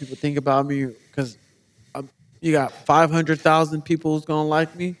what other people think about me because you got 500,000 people who's going to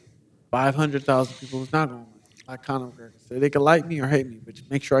like me, 500,000 people who's not going to like me. Like Conor McGregor said, they can like me or hate me, but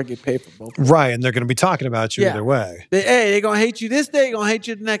make sure I get paid for both. Right, and they're going to be talking about you either way. They're going to hate you this day, they're going to hate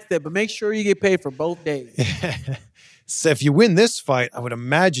you the next day, but make sure you get paid for both days. So if you win this fight, I would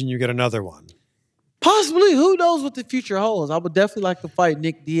imagine you get another one. Possibly. Who knows what the future holds? I would definitely like to fight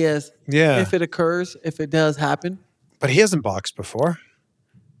Nick Diaz if it occurs, if it does happen. But he hasn't boxed before.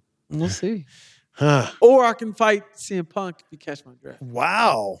 We'll see. Huh. Or I can fight CM Punk if you catch my drift.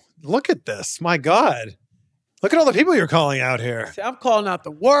 Wow. Look at this. My God. Look at all the people you're calling out here. See, I'm calling out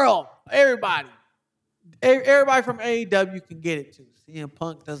the world. Everybody. Everybody from AEW can get it too. CM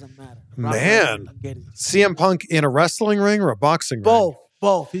Punk doesn't matter. Man. CM Punk in a wrestling ring or a boxing ring?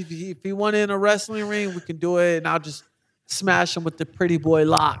 Both. If he won in a wrestling ring, we can do it, and I'll just smash him with the pretty boy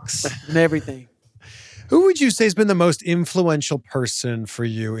locks and everything. Who would you say has been the most influential person for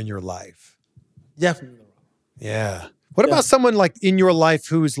you in your life? Definitely. Yeah. What about someone like in your life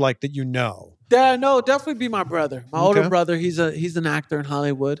who's like that you know? Yeah, no, definitely be my brother. My older brother. He's an actor in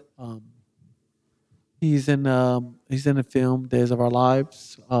Hollywood. He's in the film Days of Our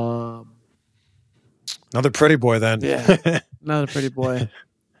Lives. Another pretty boy then. Yeah, another pretty boy.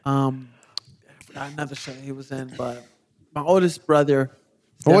 Another show he was in, but my oldest brother.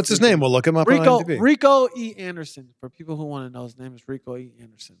 Well, what's his name? We'll look him up on IMDb. Rico E. Anderson. For people who want to know, his name is Rico E.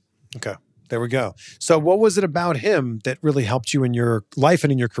 Anderson. Okay. There we go. So what was it about him that really helped you in your life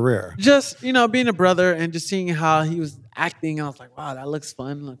and in your career? Just, being a brother and just seeing how he was acting. I was like, wow, that looks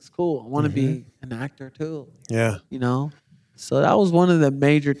fun. Looks cool. I want to be an actor too. Yeah. So that was one of the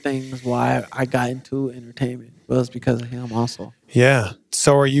major things why I got into entertainment. It was because of him also. Yeah.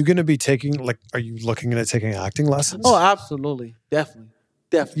 So are you going to be are you looking into taking acting lessons? Oh, absolutely. Definitely.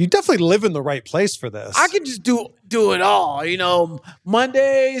 You definitely live in the right place for this. I can just do it all.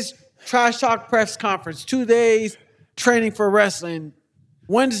 Mondays, Trash Talk press conference. Tuesdays, training for wrestling.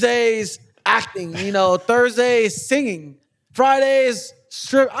 Wednesdays, acting. Thursdays, singing. Fridays,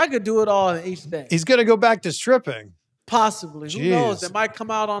 strip. I could do it all in each day. He's going to go back to stripping. Possibly. Jeez. Who knows? It might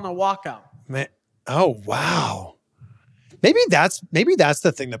come out on a walkout. Man. Oh, wow. Maybe that's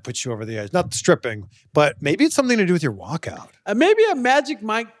the thing that puts you over the edge. Not stripping, but maybe it's something to do with your walkout. Maybe a Magic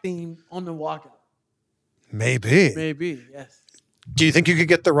Mike theme on the walkout. Maybe. Maybe, yes. Do you think you could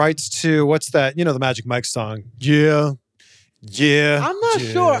get the rights to, what's that? The Magic Mike song? Yeah. I'm not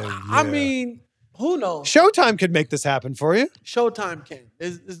sure. Yeah. I mean, who knows? Showtime could make this happen for you. Showtime can.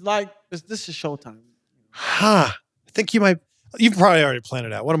 This is Showtime. Huh. I think you've probably already planned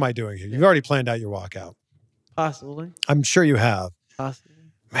it out. What am I doing here? You've already planned out your walkout. Possibly. I'm sure you have. Possibly.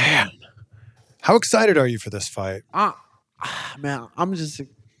 Man, how excited are you for this fight? Man,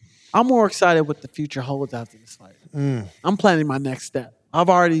 I'm more excited what the future holds after this fight. I'm planning my next step. I've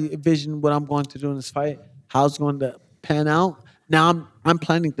already envisioned what I'm going to do in this fight, how it's going to pan out. Now I'm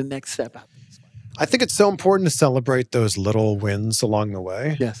planning the next step after this fight. I think it's so important to celebrate those little wins along the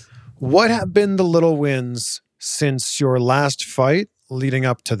way. Yes. What have been the little wins since your last fight leading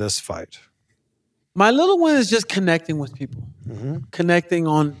up to this fight? My little win is just connecting with people. Connecting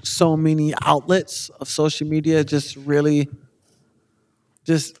on so many outlets of social media, just really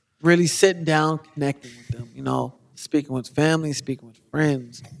sitting down, connecting with them, speaking with family, speaking with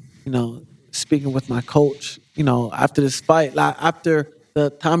friends, speaking with my coach, after this fight. After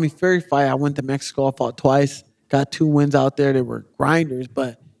the Tommy Fury fight, I went to Mexico, I fought twice, got 2 wins out there. They were grinders,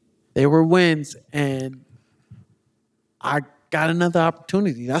 but they were wins, and I got another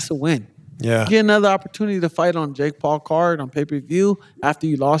opportunity. That's a win. Yeah. Get another opportunity to fight on Jake Paul card on pay-per-view after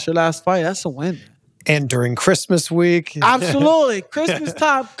you lost your last fight. That's a win. And during Christmas week. Absolutely. Christmas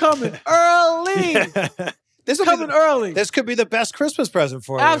time coming early. Early. This could be the best Christmas present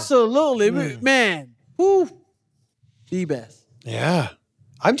for you. Absolutely. Man. Woo. The best. Yeah.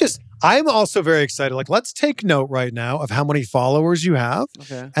 I'm also very excited. Like, let's take note right now of how many followers you have.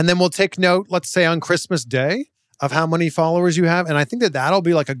 Okay. And then we'll take note, let's say on Christmas Day, of how many followers you have. And I think that'll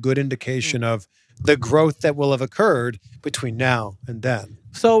be like a good indication of the growth that will have occurred between now and then.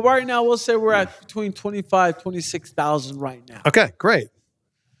 So right now, we'll say we're at between 25,000, 26,000 right now. Okay, great.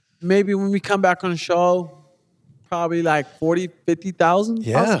 Maybe when we come back on the show, probably like 40, 50,000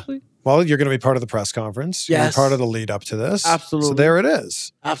 possibly. Well, you're going to be part of the press conference. You're Yes. part of the lead up to this. Absolutely. So there it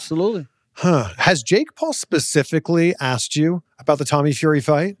is. Absolutely. Huh. Has Jake Paul specifically asked you about the Tommy Fury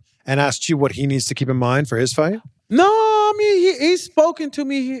fight and asked you what he needs to keep in mind for his fight? No, I mean, he's spoken to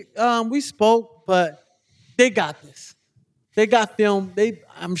me. We spoke, but they got this. They got film.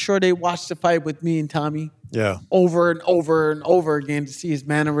 I'm sure they watched the fight with me and Tommy. Yeah. Over and over and over again to see his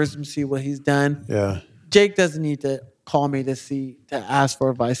mannerisms, see what he's done. Yeah. Jake doesn't need to call me to ask for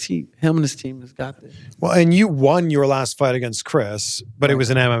advice. Him and his team has got this. Well, and you won your last fight against Chris, but it was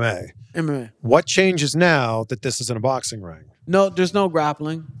in MMA. MMA. What changes now that this is in a boxing ring? No, there's no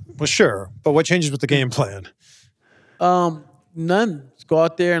grappling. Well, sure. But what changes with the game plan? None. Just go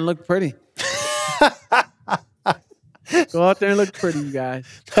out there and look pretty. Go out there and look pretty, you guys.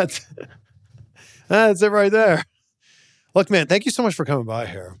 That's it right there. Look, man, thank you so much for coming by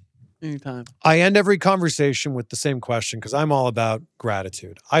here. Anytime. I end every conversation with the same question because I'm all about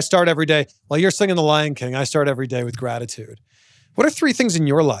gratitude. I start every day, while you're singing The Lion King, I start every day with gratitude. What are 3 things in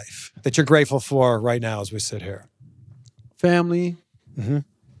your life that you're grateful for right now as we sit here? Family,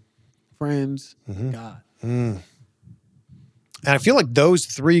 friends, God. And I feel like those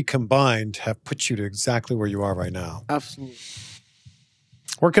 3 combined have put you to exactly where you are right now. Absolutely.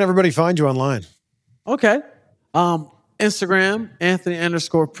 Where can everybody find you online? Okay. Instagram,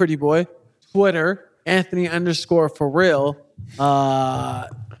 Anthony_prettyboy. Twitter, Anthony_for_real.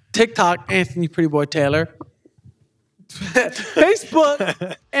 TikTok, Anthony Prettyboy Taylor.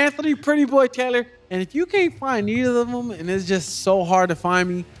 Facebook, Anthony Prettyboy Taylor. And if you can't find either of them and it's just so hard to find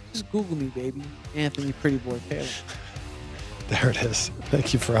me, just Google me, baby. Anthony Prettyboy Taylor. There it is.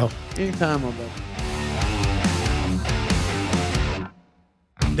 Thank you, bro. Anytime, my brother.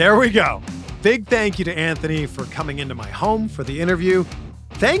 There we go. Big thank you to Anthony for coming into my home for the interview.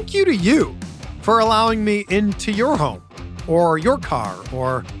 Thank you to you for allowing me into your home or your car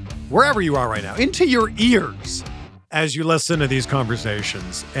or wherever you are right now, into your ears as you listen to these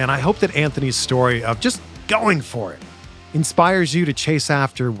conversations. And I hope that Anthony's story of just going for it inspires you to chase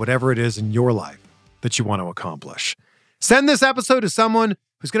after whatever it is in your life that you want to accomplish. Send this episode to someone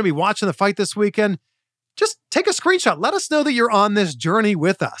who's going to be watching the fight this weekend. Just take a screenshot. Let us know that you're on this journey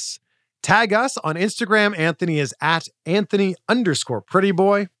with us. Tag us on Instagram. Anthony is at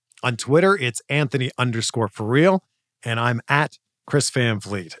Anthony_prettyboy. On Twitter, it's Anthony_forreal. And I'm at Chris Van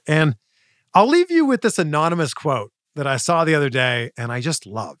Vliet. And I'll leave you with this anonymous quote that I saw the other day and I just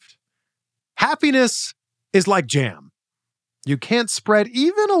loved. Happiness is like jam. You can't spread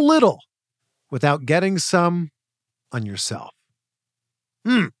even a little without getting some on yourself.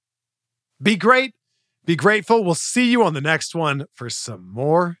 Be great. Be grateful. We'll see you on the next one for some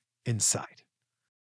more insight.